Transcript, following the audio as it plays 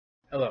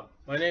Hello,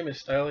 my name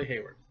is Stylie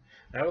Hayward,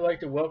 and I would like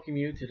to welcome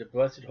you to the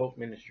Blessed Hope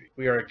Ministry.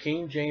 We are a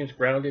King James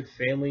grounded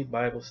family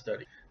Bible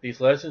study. These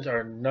lessons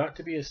are not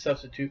to be a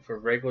substitute for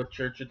regular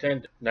church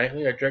attendance.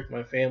 Nightly, I direct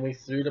my family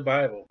through the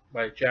Bible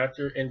by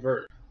chapter and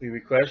verse. We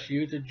request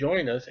you to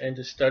join us and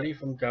to study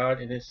from God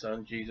and His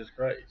Son, Jesus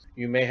Christ.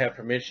 You may have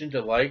permission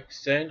to like,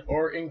 send,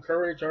 or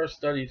encourage our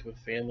studies with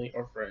family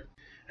or friends.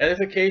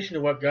 Edification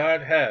of what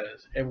God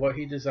has and what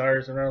He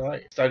desires in our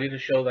life. Study to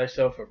show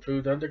thyself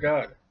approved unto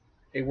God,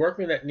 a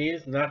workman that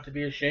needeth not to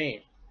be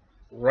ashamed,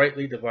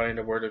 rightly dividing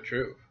the word of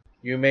truth.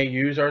 You may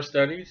use our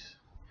studies,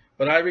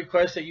 but I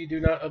request that you do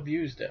not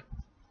abuse them.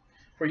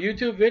 For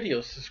YouTube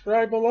videos,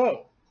 subscribe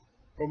below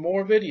for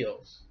more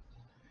videos,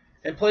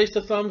 and place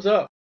the thumbs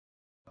up,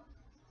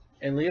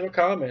 and leave a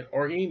comment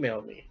or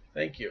email me.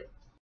 Thank you.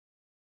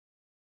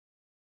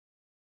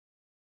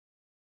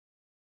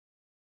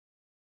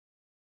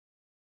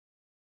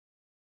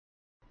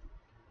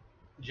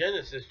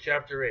 Genesis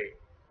chapter 8.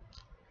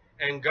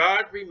 And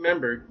God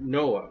remembered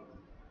Noah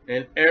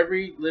and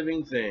every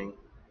living thing,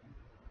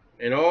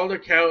 and all the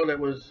cattle that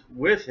was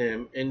with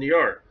him in the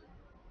ark.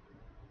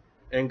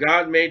 And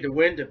God made the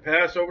wind to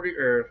pass over the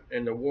earth,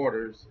 and the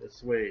waters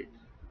assuaged.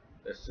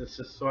 That's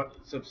just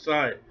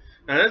subside.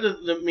 Now that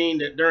doesn't mean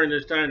that during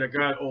this time that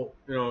God,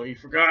 he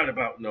forgot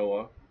about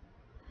Noah.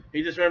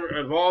 He just remembered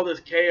of all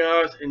this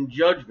chaos and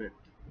judgment,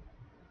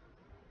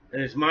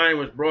 and his mind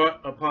was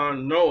brought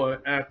upon Noah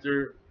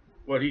after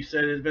what he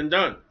said has been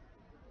done.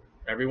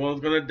 Everyone's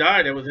going to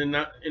die that was in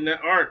that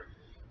ark.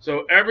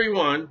 So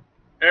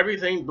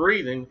everything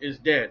breathing is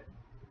dead,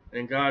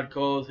 and God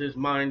calls his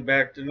mind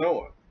back to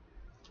Noah.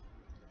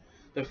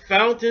 The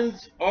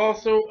fountains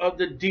also of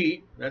the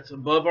deep, that's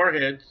above our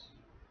heads,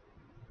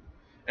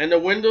 and the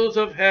windows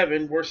of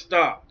heaven were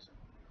stopped,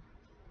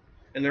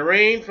 and the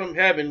rain from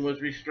heaven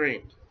was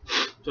restrained.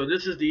 So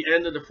this is the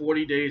end of the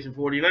 40 days and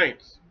 40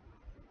 nights.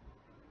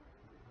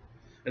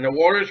 And the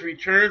waters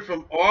returned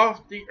from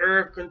off the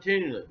earth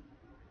continually.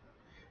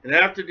 And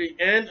after the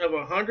end of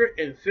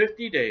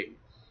 150 days,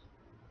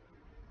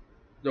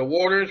 the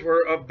waters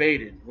were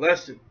abated,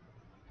 lessened.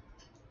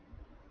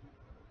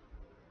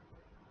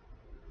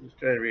 Let's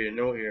try to read a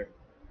note here.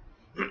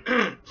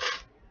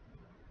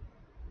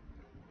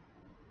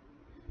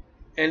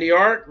 And the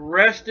ark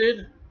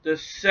rested the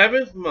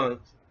 7th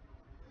month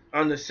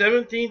on the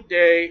 17th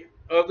day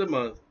of the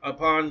month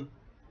upon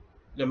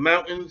the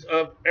mountains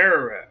of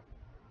Ararat.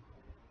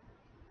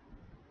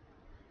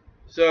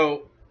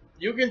 So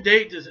you can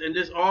date this, and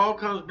this all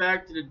comes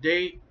back to the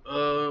date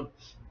of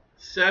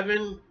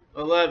 7/11,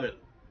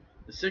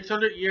 the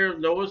 600th year of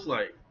Noah's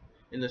life,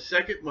 in the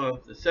 2nd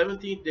month, the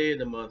 17th day of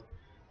the month,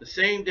 the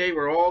same day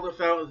where all the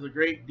fountains of the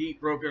great deep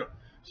broke up.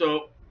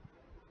 So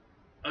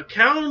a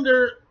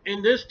calendar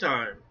in this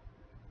time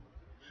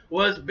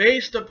was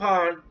based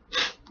upon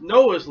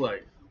Noah's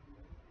life.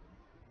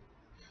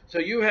 So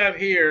you have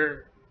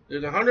here,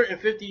 there's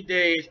 150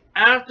 days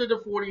after the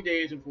 40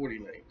 days and 40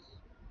 nights.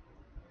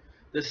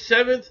 The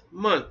 7th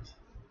month,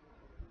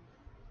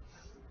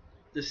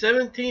 the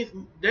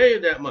 17th day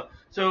of that month.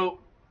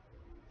 So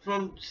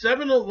from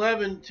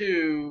 7/11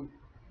 to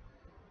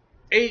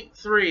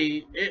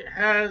 8/3, it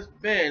has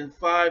been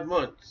 5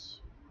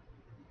 months.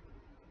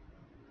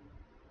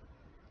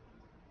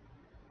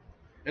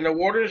 And the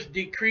waters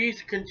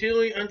decreased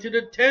continually unto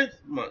the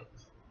 10th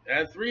month.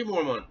 Add 3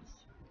 more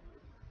months.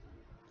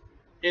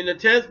 In the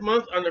 10th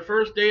month, on the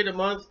 1st day of the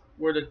month,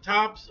 were the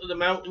tops of the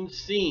mountains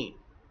seen.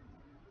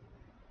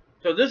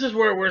 So this is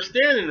where we're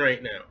standing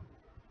right now.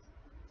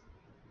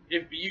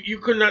 If you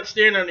could not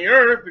stand on the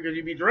earth because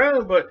you'd be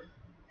drowned, but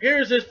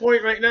here's this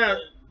point right now.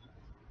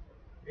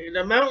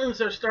 The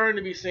mountains are starting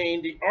to be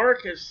seen. The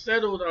ark has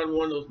settled on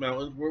one of those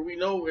mountains where we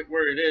know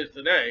where it is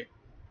today,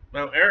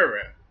 Mount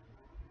Ararat.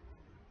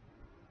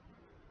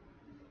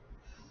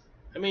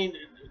 I mean,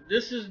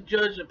 this is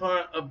judged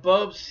upon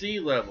above sea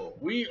level.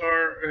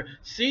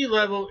 Sea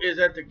level is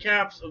at the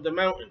caps of the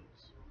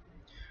mountains.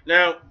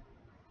 Now,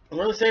 I'm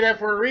going to say that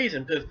for a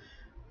reason, because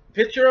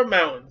picture a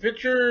mountain.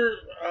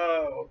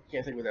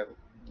 Can't think of that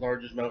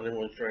largest mountain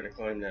everyone's trying to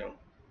climb now.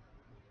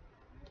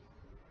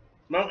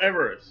 Mount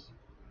Everest.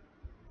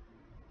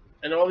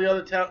 And all the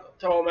other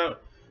tall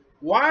mountains.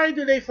 Why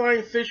do they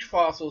find fish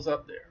fossils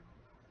up there?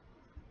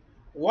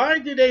 Why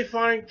do they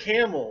find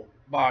camel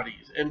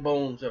bodies and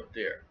bones up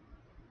there?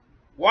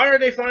 Why are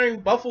they finding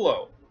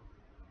buffalo?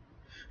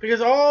 Because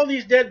all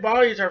these dead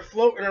bodies are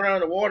floating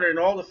around the water, and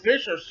all the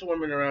fish are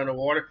swimming around the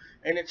water,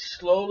 and it's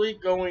slowly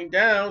going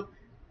down.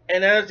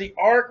 And as the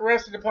ark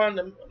rested upon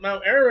the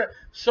Mount Ararat,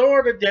 so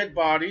are the dead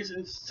bodies,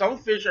 and some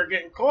fish are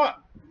getting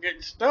caught,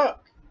 getting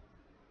stuck.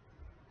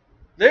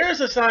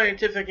 There's a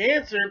scientific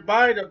answer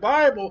by the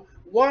Bible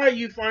why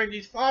you find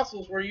these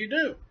fossils where you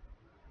do.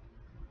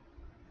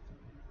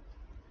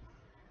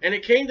 And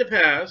it came to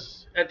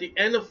pass at the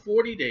end of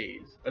 40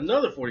 days,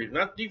 another 40,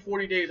 not the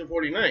 40 days and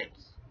 40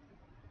 nights,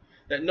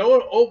 that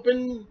Noah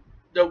opened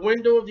the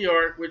window of the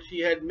ark which he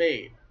had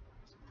made.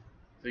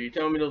 So you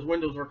tell me those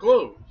windows were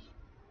closed.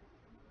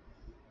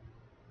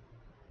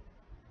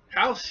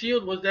 How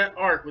sealed was that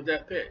ark with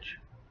that pitch?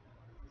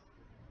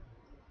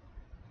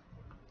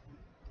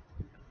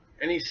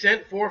 And he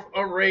sent forth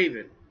a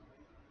raven,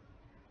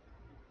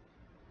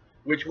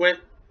 which went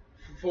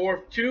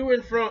forth to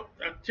and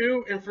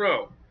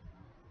fro,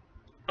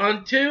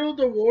 until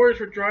the waters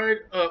were dried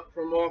up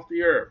from off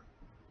the earth.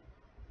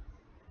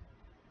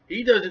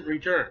 He doesn't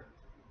return.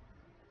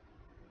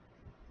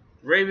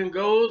 Raven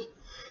goes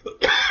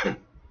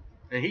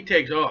and he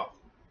takes off.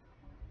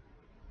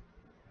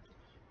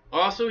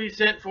 Also he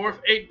sent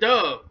forth a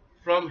dove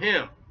from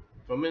him,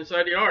 from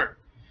inside the ark,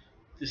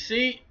 to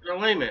see. No,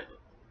 wait a minute.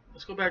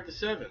 Let's go back to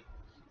 7.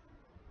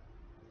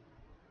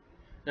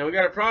 Now we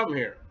got a problem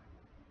here.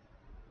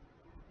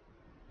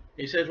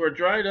 He says we're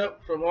dried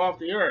up from off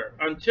the earth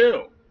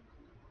until.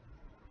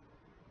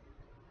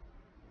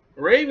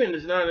 Raven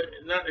is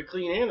not a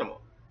clean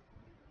animal.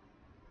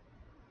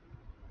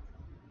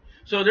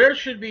 So there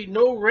should be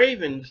no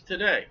ravens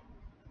today.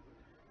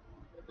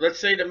 Let's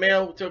say the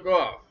male took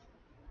off.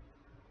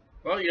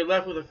 Well, you're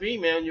left with a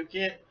female, and you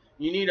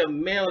need a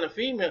male and a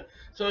female.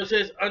 So it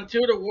says,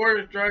 until the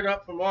waters dried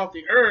up from off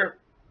the earth.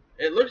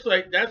 It looks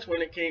like that's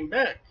when it came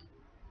back.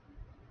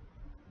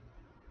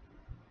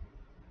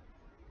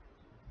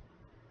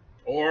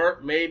 Or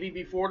maybe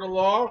before the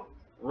law,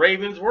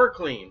 ravens were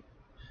clean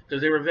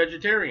because they were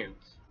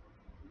vegetarians.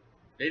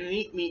 They didn't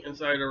eat meat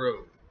inside the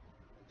road.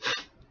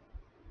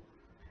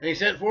 And he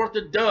sent forth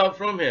the dove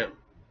from him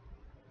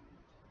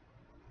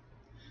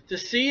to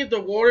see if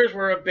the waters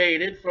were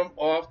abated from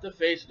off the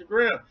face of the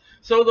ground.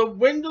 So the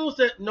windows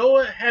that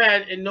Noah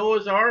had in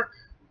Noah's ark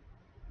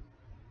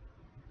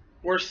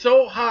were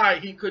so high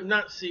he could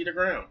not see the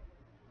ground.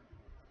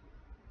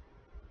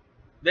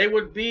 They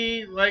would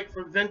be like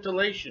for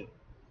ventilation.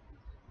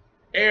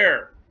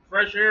 Air,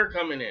 fresh air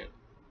coming in.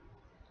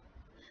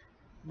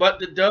 But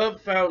the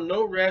dove found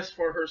no rest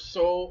for her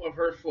sole of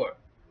her foot.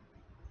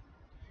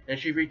 And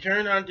she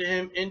returned unto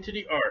him into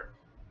the ark.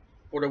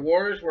 For the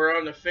waters were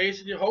on the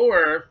face of the whole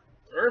earth.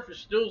 The earth is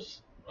still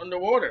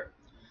underwater.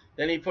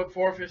 Then he put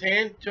forth his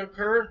hand, took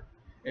her,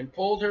 and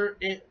pulled her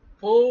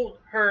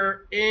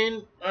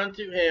in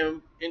unto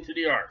him into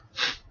the ark.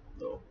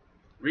 So,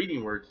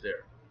 reading words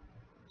there.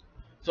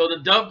 So the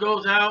dove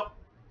goes out.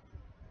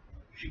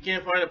 She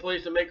can't find a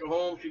place to make a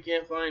home. She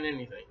can't find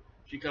anything.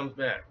 She comes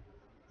back.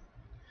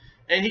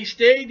 And he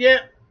stayed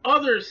yet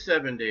other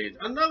 7 days,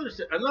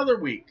 another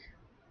week.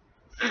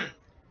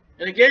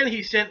 And again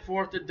he sent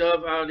forth the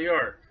dove out of the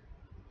ark.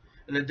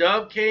 And the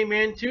dove came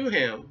in to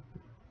him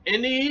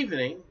in the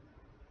evening,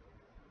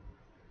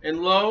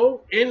 and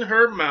lo, in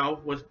her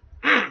mouth was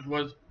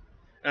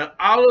an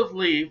olive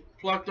leaf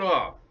plucked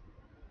off.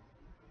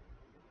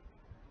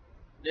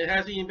 It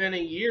hasn't even been a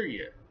year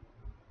yet.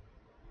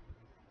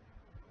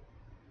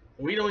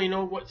 We don't even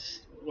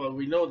know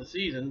we know the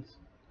seasons.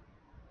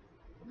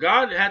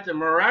 God had to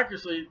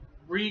miraculously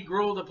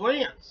regrow the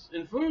plants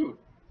and food.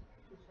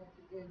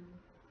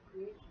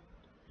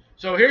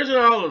 So here's an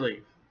olive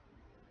leaf.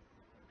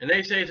 And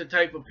they say it's a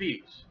type of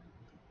peach.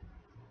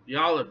 The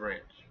olive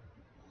branch.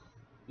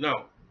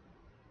 No,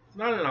 it's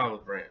not an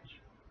olive branch.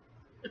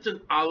 It's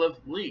an olive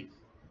leaf.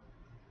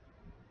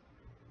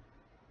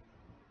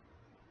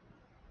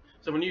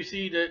 So when you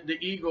see the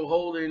eagle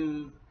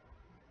holding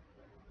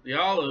the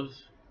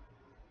olives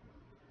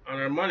on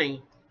our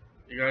money,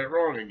 you got it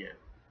wrong again.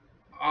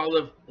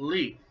 Olive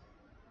leaf.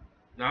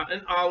 Not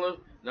an olive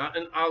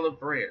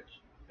branch.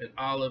 An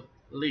olive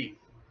leaf.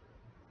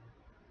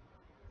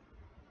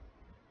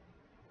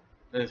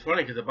 And it's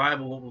funny because the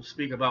Bible will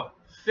speak about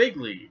fig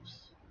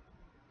leaves.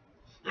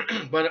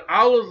 But an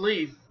olive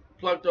leaf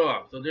plucked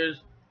off. So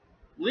there's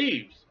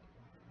leaves.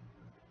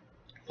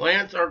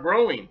 Plants are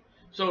growing.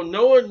 So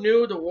Noah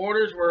knew the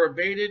waters were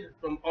abated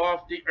from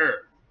off the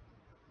earth.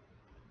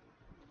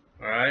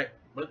 Alright,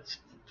 but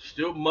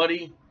still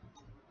muddy.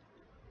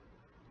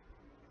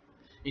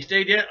 He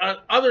stayed yet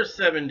other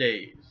 7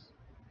 days.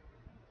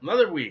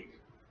 Another week.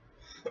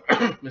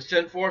 And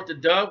sent forth the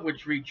dove,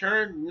 which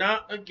returned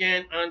not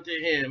again unto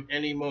him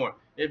anymore.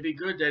 It'd be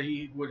good that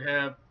he would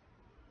have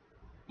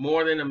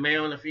more than a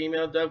male and a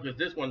female dove, because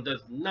this one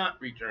does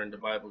not return, the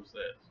Bible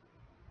says.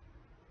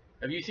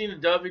 Have you seen a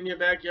dove in your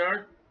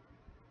backyard?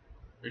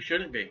 There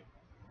shouldn't be.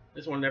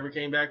 This one never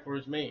came back for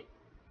his mate.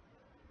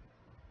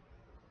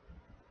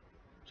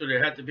 So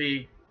there had to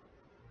be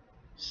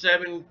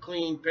 7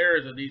 clean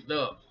pairs of these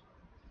doves.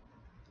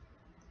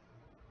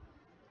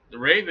 The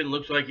raven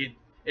looks like it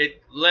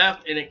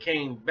left and it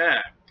came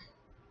back,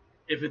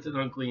 if it's an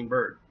unclean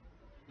bird.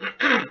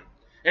 And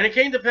it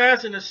came to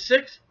pass in the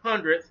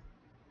 600th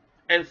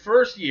and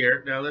first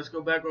year. Now let's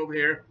go back over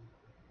here.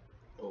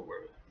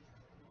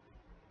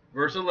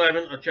 Verse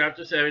 11 of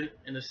chapter 7.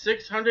 In the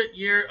 600th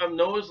year of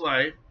Noah's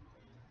life,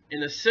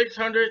 in the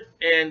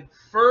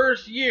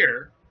 601st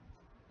year,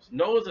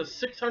 Noah's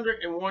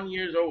 601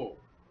 years old.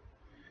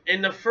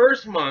 In the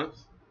first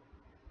month,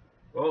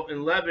 well,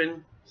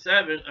 7/11,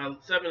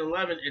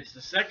 it's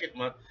the second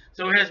month.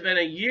 So it has been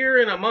a year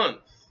and a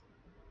month.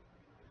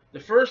 The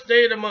first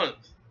day of the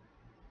month,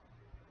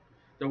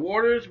 the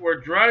waters were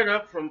dried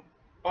up from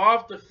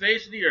off the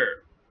face of the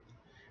earth.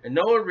 And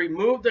Noah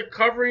removed the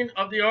covering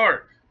of the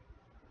ark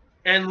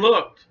and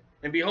looked.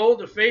 And behold,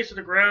 the face of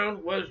the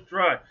ground was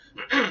dry.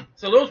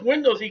 So those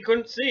windows he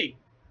couldn't see.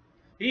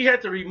 He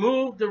had to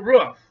remove the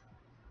roof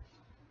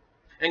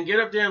and get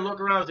up there and look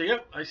around and say,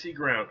 yep, I see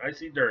ground. I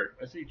see dirt.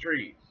 I see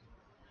trees.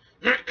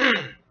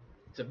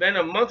 It's been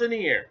a month in the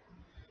year.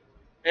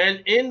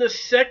 And in the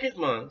second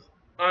month,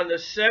 on the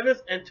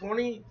 7th and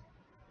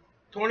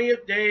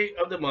 20th day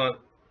of the month,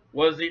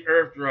 was the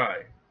earth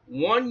dry.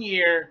 1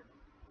 year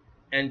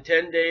and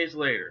 10 days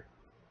later,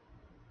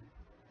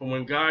 from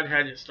when God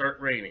had it start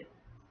raining.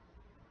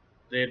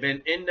 They had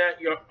been in that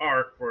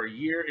ark for a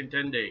year and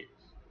 10 days.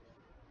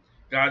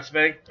 God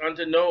spake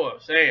unto Noah,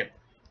 saying,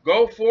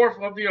 Go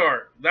forth of the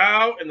ark,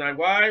 thou and thy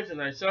wives and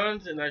thy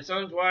sons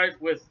wives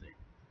with thee.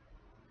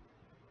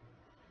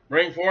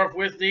 Bring forth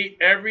with thee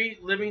every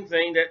living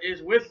thing that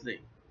is with thee,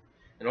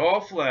 and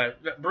all flesh.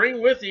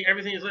 Bring with thee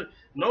everything that is living.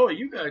 Noah,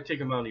 you got to take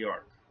them out of the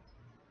ark.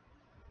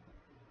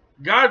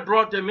 God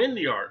brought them in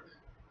the ark.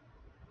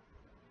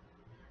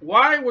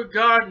 Why would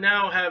God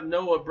now have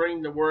Noah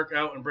bring the work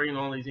out and bring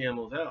all these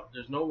animals out?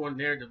 There's no one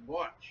there to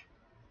watch.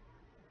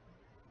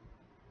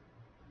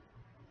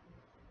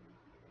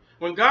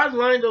 When God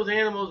lined those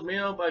animals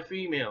male by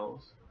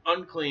females,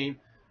 unclean,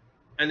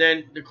 and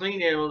then the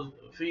clean animals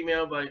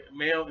female by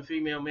male and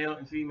female,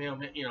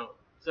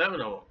 7 of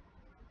them.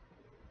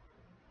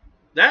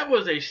 That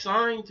was a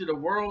sign to the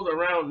world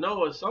around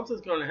Noah,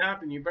 something's going to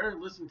happen. You better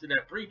listen to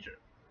that preacher.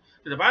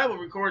 The Bible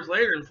records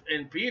later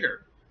in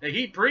Peter that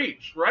he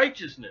preached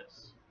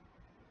righteousness.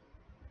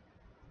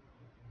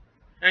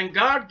 And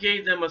God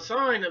gave them a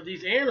sign of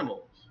these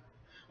animals.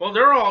 Well,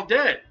 they're all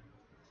dead.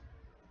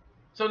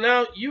 So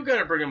now you got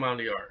to bring them on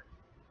the ark.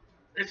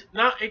 It's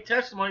not a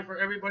testimony for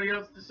everybody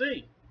else to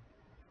see.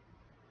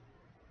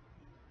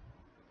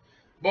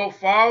 Both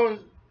fowl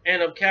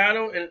and of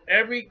cattle and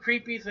every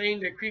creepy thing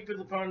that creepeth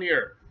upon the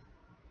earth.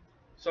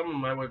 Some of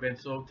them I would have been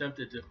so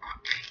tempted to,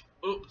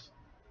 oops,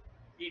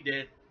 he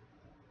did.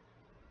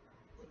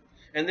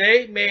 And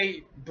they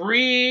may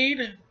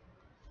breed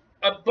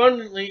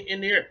abundantly in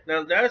the earth.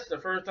 Now that's the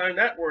first time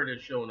that word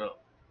has shown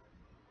up.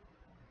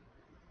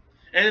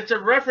 And it's a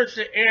reference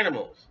to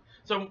animals.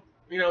 So,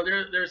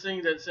 there's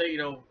things that say,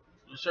 a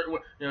certain way,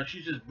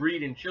 she's just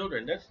breeding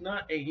children. That's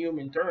not a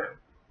human term.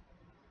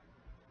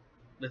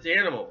 That's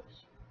animals.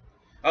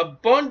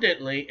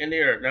 Abundantly in the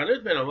earth. Now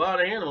there's been a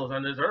lot of animals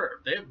on this earth.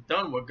 They've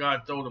done what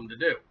God told them to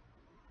do.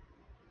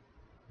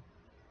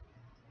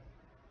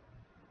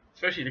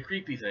 Especially the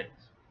creepy things.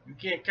 You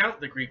can't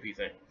count the creepy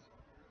things.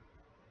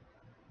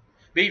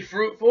 Be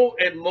fruitful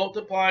and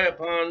multiply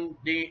upon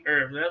the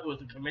earth. That was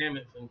the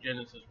commandment from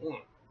Genesis 1.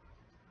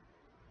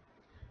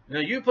 Now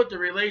you put the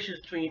relations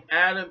between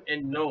Adam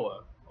and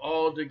Noah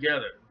all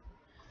together.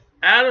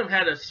 Adam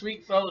had a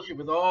sweet fellowship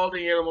with all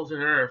the animals in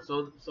the earth.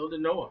 So did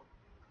Noah.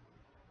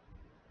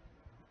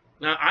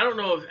 Now I don't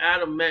know if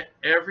Adam met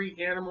every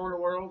animal in the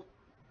world.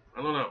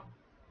 I don't know.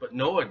 But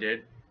Noah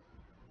did.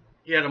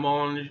 He had them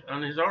all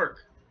on his ark.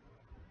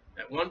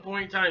 At one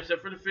point in time,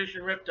 except for the fish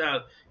and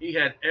reptiles, he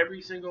had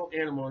every single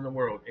animal in the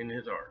world in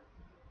his ark.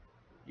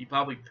 He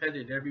probably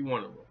petted every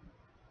one of them.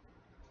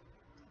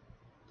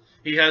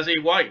 He has a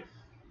wife.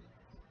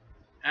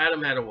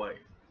 Adam had a wife.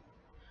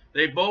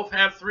 They both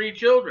have 3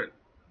 children.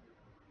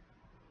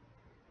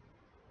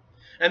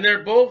 And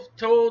they're both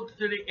told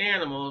to the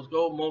animals,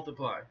 go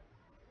multiply.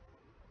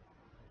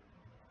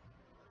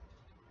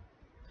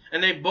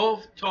 And they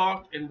both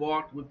talked and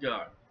walked with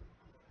God.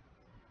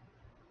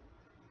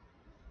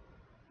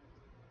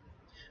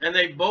 And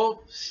they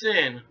both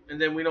sin,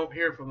 and then we don't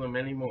hear from them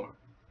anymore.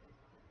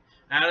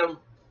 Adam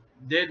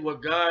did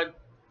what God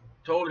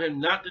told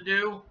him not to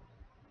do.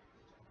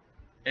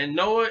 And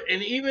Noah,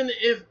 and even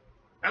if,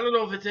 I don't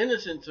know if it's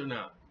innocence or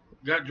not,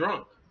 got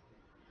drunk.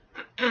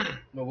 But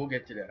we'll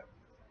get to that.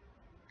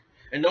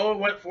 And Noah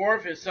went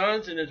forth, his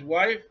sons and his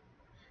wife,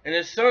 and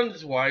his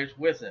sons' wives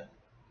with him.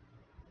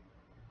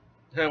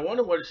 And I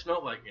wonder what it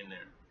smelled like in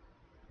there.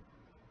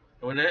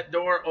 And when that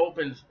door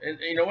opens, and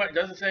you know what? It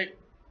doesn't say,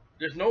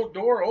 there's no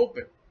door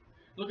open.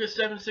 Look at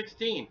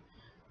 7:16.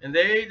 And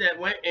they that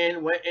went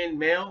in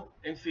male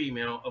and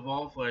female of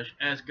all flesh,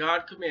 as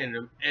God commanded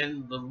them,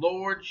 and the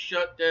Lord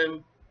shut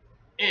them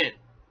in.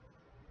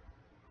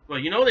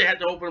 Well, they had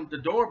to open up the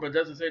door, but it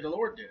doesn't say the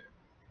Lord did it.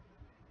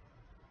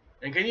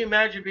 And can you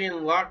imagine being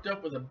locked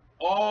up with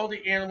all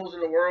the animals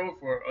in the world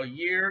for a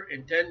year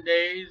and 10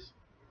 days?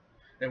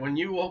 And when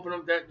you open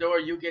up that door,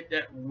 you get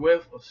that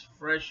whiff of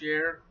fresh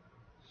air.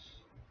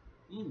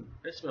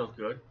 That smells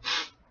good.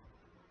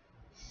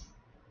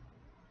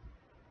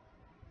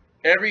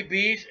 Every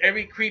beast,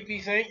 every creepy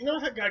thing. You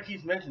notice how God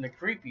keeps mentioning the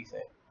creepy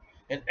thing.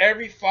 And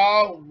every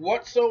fowl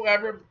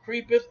whatsoever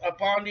creepeth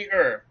upon the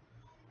earth,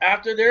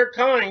 after their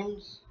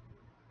kinds,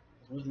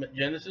 this was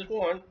Genesis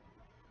 1,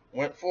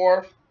 went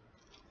forth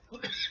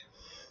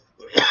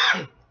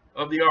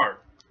of the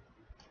ark.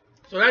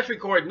 So that's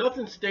recorded.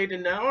 Nothing stayed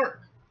in that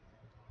ark.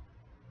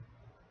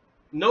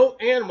 No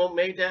animal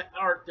made that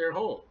ark their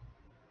home.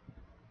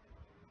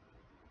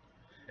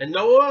 And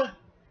Noah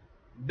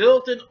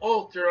built an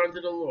altar unto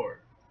the Lord.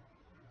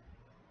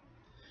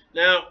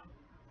 Now,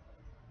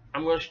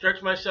 I'm going to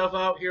stretch myself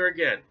out here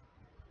again.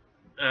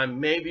 I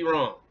may be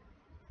wrong.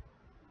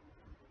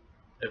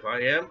 If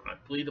I am, I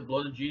plead the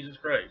blood of Jesus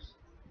Christ,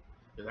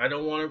 because I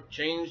don't want to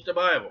change the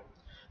Bible.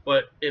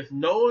 But if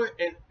Noah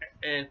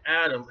and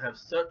Adam have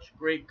such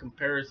great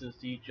comparisons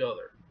to each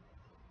other,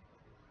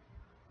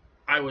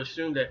 I would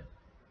assume that,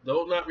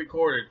 though not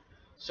recorded,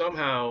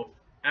 somehow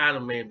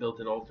Adam may have built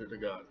an altar to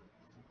God.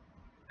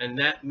 And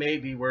that may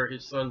be where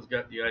his sons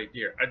got the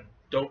idea.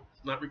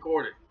 It's not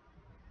recorded.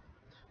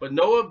 But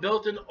Noah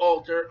built an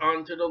altar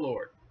unto the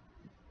Lord,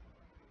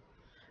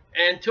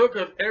 and took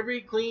of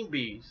every clean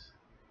beast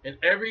and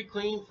every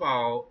clean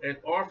fowl, and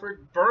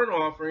offered burnt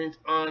offerings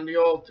on the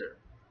altar.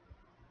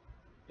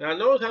 Now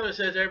notice how it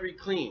says every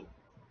clean.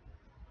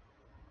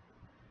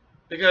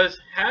 Because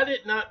had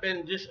it not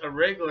been just a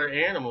regular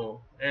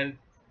animal, and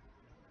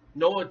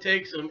Noah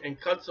takes them and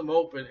cuts them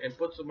open and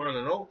puts them on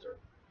an altar,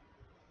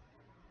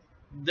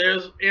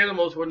 those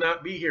animals would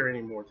not be here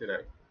anymore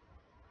today.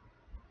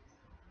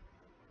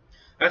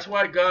 That's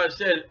why God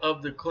said,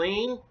 of the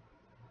clean,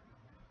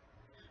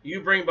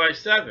 you bring by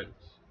sevens.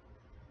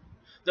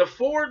 The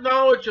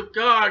foreknowledge of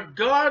God,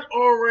 God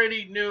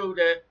already knew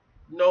that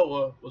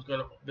Noah was going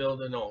to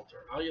build an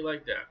altar. How do you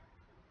like that?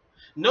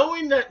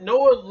 Knowing that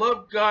Noah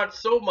loved God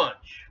so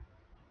much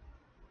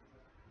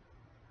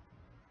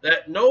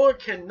that Noah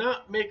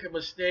cannot make a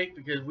mistake,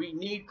 because we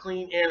need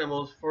clean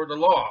animals for the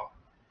law.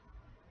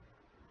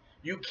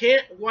 You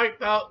can't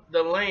wipe out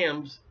the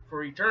lambs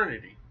for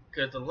eternity,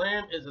 because the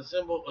lamb is a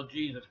symbol of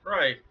Jesus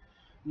Christ.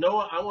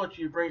 Noah, I want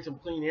you to bring some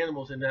clean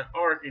animals in that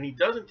ark. And he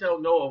doesn't tell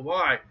Noah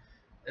why.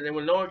 And then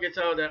when Noah gets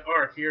out of that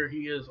ark, here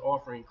he is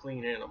offering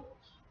clean animals.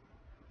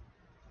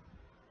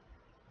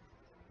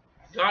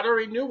 God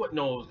already knew what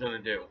Noah was going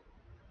to do.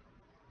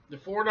 The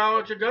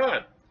foreknowledge of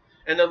God.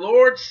 And the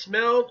Lord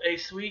smelled a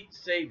sweet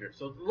savor.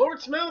 So the Lord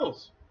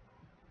smells.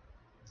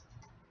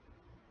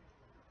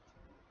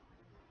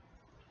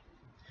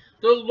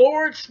 The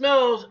Lord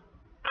smells.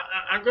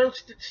 I'm going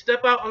to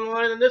step out on the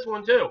line on this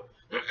one too.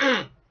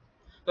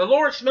 The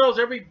Lord smells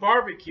every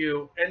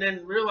barbecue and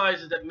then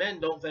realizes that men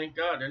don't thank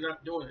God. They're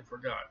not doing it for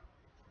God.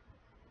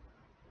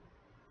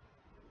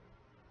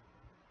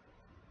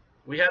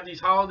 We have these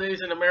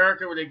holidays in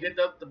America where they get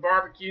up the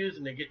barbecues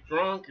and they get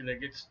drunk and they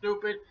get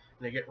stupid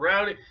and they get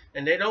rowdy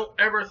and they don't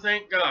ever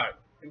thank God.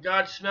 And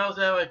God smells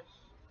that like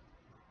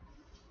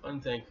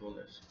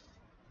unthankfulness,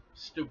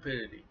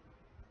 stupidity,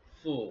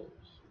 fools.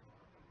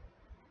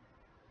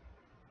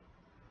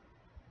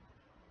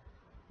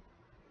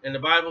 And the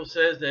Bible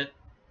says that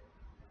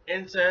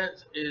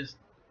incense is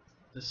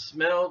the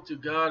smell to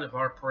God of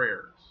our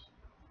prayers.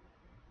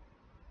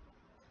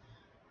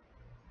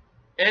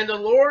 And the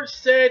Lord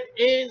said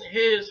in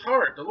his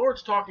heart. The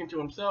Lord's talking to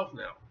himself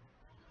now.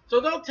 So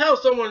don't tell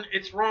someone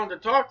it's wrong to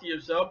talk to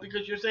yourself,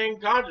 because you're saying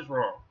God is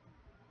wrong.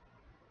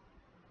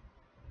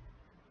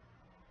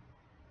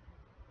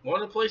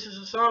 One of the places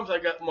in Psalms I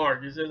got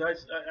marked, it says I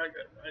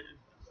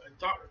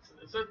talk,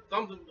 it said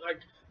something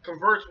like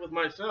converse with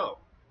myself.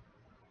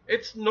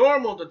 It's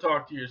normal to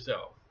talk to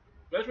yourself,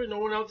 especially when no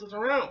one else is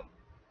around.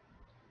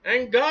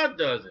 And God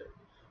does it.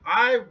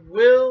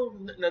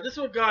 Now this is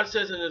what God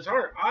says in his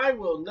heart. I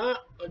will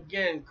not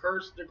again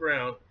curse the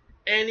ground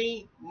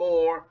any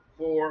more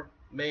for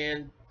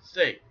man's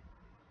sake.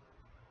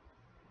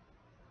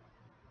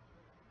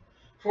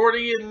 For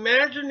the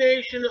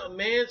imagination of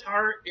man's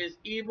heart is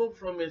evil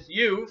from his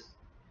youth.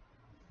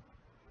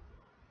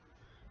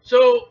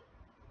 So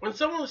when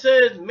someone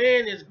says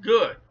man is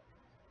good,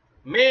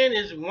 man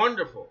is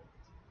wonderful,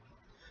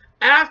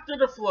 after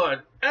the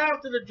flood,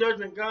 after the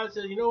judgment, God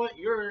says, you know what?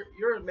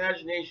 Your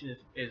imagination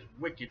is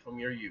wicked from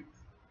your youth.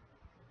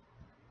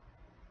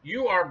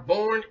 You are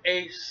born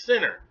a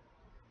sinner.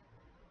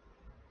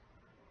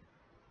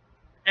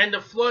 And the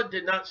flood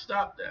did not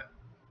stop that.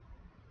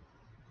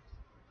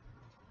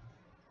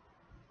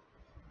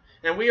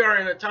 And we are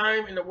in a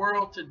time in the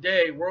world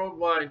today,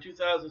 worldwide in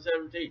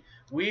 2017,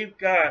 we've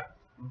got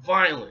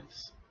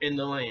violence in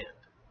the land.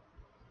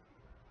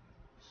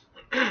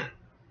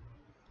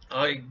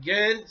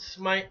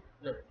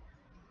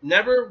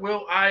 Never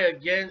will I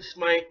again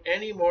smite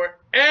any more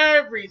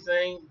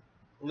everything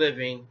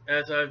living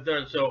as I've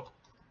done. So,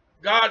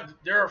 God,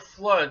 there are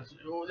floods.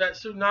 That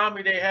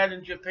tsunami they had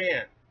in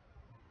Japan.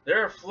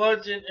 There are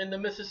floods in the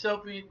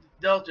Mississippi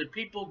Delta.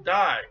 People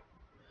die.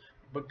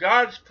 But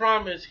God's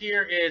promise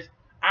here is,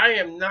 I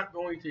am not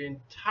going to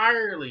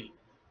entirely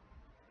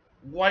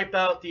wipe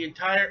out the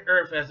entire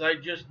earth as I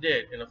just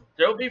did. And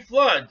there'll be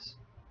floods,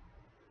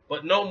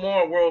 but no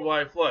more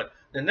worldwide flood.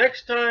 The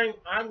next time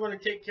I'm going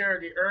to take care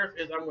of the earth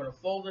is I'm going to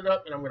fold it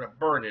up and I'm going to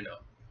burn it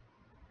up.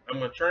 I'm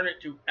going to turn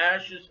it to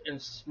ashes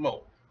and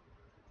smoke.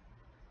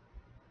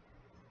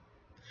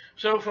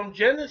 So from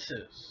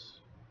Genesis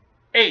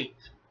 8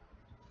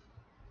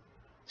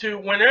 to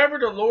whenever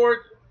the Lord,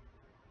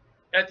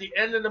 at the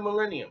end of the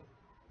millennium,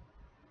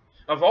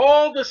 of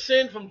all the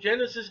sin from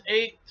Genesis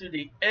 8 to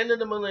the end of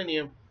the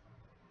millennium,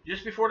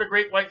 Just before the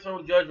great white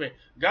throne judgment,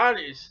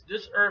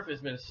 this earth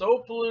has been so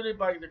polluted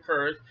by the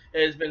curse,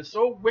 it has been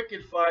so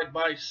wickified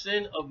by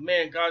sin of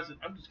man. God said,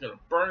 I'm just going to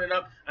burn it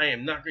up. I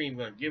am not even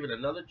going to give it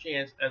another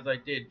chance as I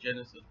did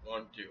Genesis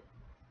 1-2.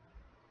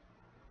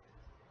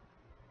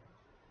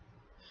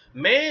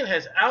 Man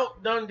has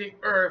outdone the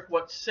earth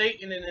what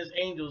Satan and his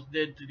angels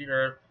did to the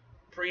earth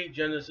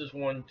pre-Genesis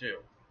 1-2.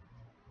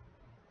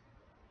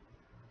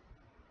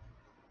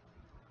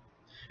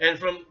 And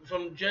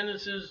from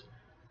Genesis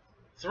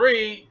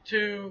 3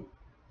 to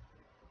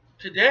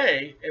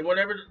today, and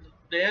whatever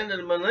the end of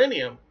the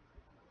millennium,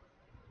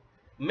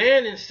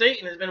 man and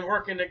Satan has been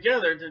working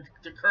together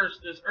to curse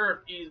this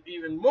earth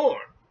even more.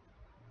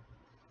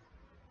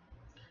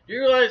 Do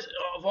you realize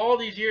of all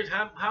these years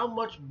how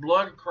much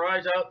blood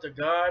cries out to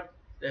God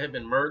that have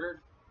been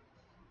murdered?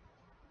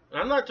 And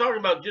I'm not talking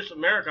about just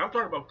America. I'm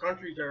talking about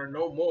countries that are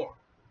no more.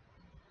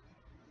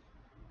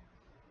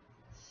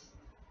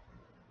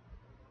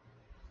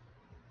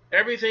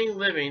 Everything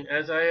living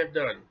as I have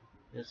done.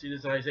 You see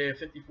this in Isaiah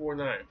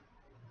 54:9.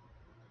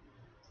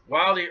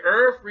 While the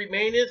earth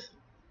remaineth,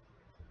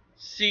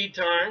 seed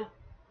time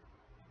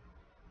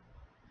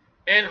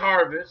and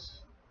harvest.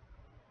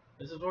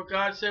 This is what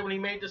God said when he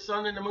made the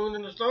sun and the moon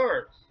and the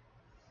stars.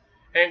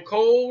 And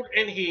cold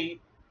and heat,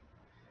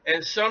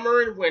 and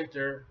summer and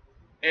winter,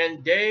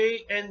 and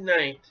day and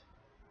night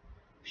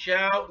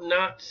shall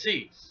not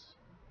cease.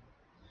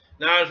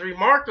 Now it's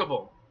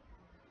remarkable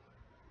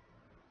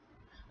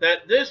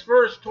that this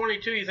verse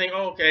 22, you think,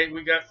 oh, okay,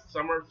 we got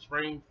summer,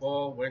 spring,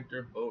 fall,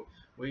 winter, both.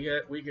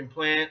 We can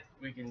plant,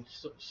 we can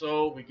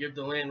sow, we give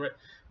the land.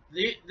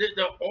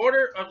 The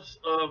order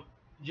of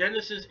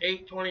Genesis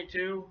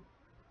 8:22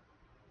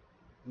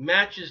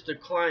 matches the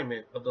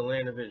climate of the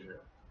land of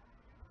Israel.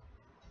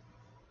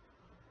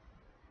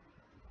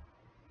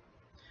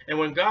 And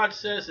when God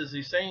says this,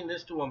 he's saying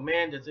this to a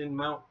man that's in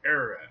Mount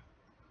Ararat.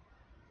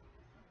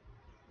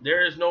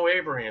 There is no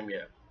Abraham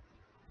yet.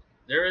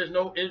 There is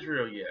no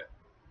Israel yet.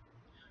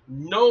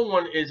 No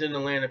one is in the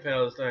land of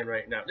Palestine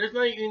right now. There's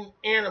not even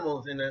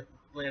animals in the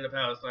land of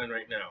Palestine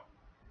right now.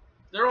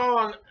 They're all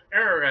on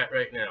Ararat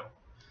right now.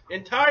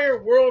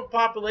 Entire world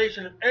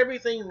population of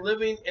everything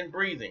living and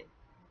breathing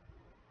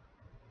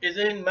is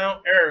in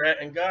Mount Ararat,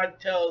 and God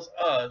tells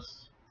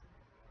us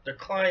the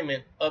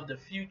climate of the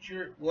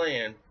future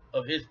land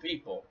of his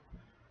people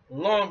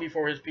long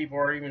before his people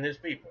are even his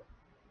people.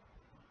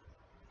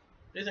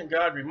 Isn't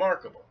God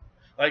remarkable?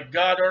 Like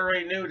God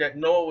already knew that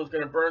Noah was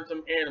going to burn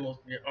some animals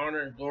to the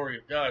honor and glory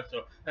of God,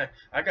 so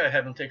I got to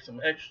have him take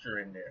some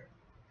extra in there.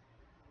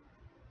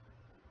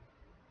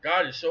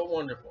 God is so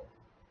wonderful.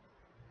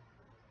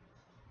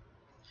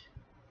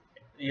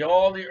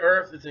 All the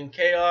earth is in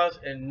chaos,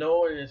 and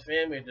Noah and his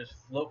family are just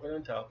floating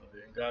on top of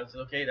it. And God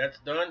says, okay, that's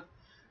done.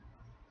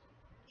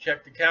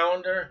 Check the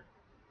calendar.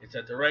 It's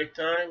at the right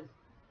time.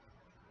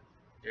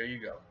 There you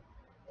go.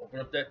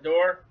 Open up that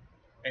door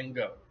and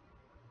go.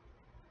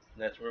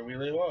 And that's where we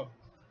live on.